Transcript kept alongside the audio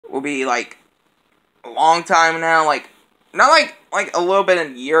will be like a long time now. Like, not like a little bit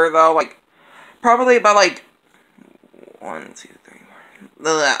in a year though. Like, probably about like 1, 2, 3.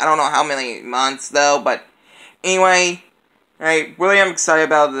 I don't know how many months though. But anyway, I really am excited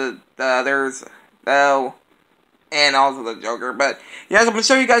about the others though, and also the Joker. But yeah, I'm gonna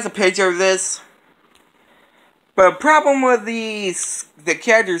show you guys a picture of this. But a problem with the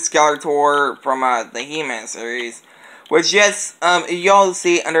character Skeletor from the He-Man series, which yes, y'all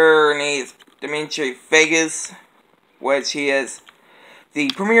see underneath Dimitri Vegas, which he is the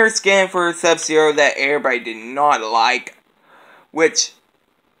premier skin for Sub-Zero that everybody did not like, which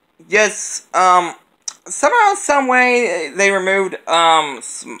yes, somehow, some way they removed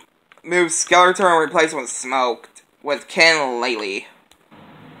moved Skeletor and replaced him with Smoked with Ken Lately.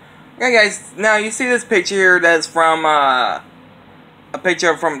 Okay guys, now you see this picture here that's from, a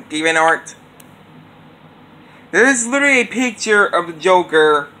picture from DeviantArt. This is literally a picture of the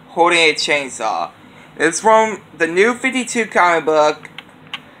Joker holding a chainsaw. It's from the new 52 comic book,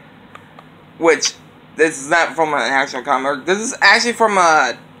 which, this is not from an actual comic book. This is actually from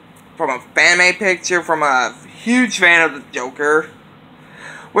a fan-made picture from a huge fan of the Joker.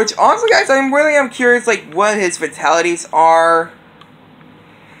 Which, honestly guys, I'm curious, like, what his fatalities are.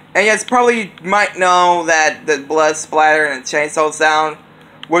 And yes, probably you might know that the blood splatter and the chainsaw sound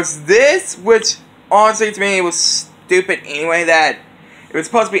was this, which honestly to me was stupid anyway, that it was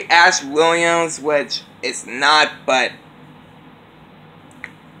supposed to be Ash Williams, which it's not, but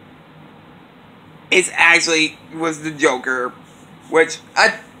it actually was the Joker, which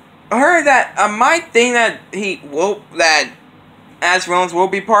I heard that I might think that that Ash Williams will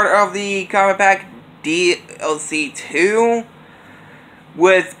be part of the Comic Pack DLC 2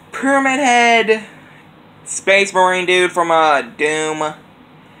 with Pyramid Head, Space Marine dude from Doom,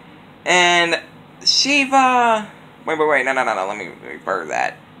 and Shiva. Wait, no, let me refer to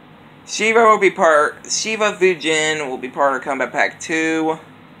that. Shiva Fujin will be part of Combat Pack 2.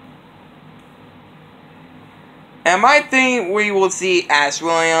 And I might think we will see Ash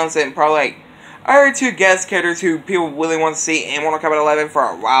Williams and probably like other 2 guest characters who people really want to see in Mortal Kombat 11 for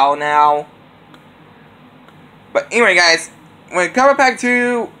a while now. But anyway guys, when Combat Pack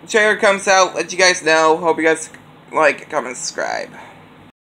 2 trailer comes out, let you guys know. Hope you guys like, comment, subscribe.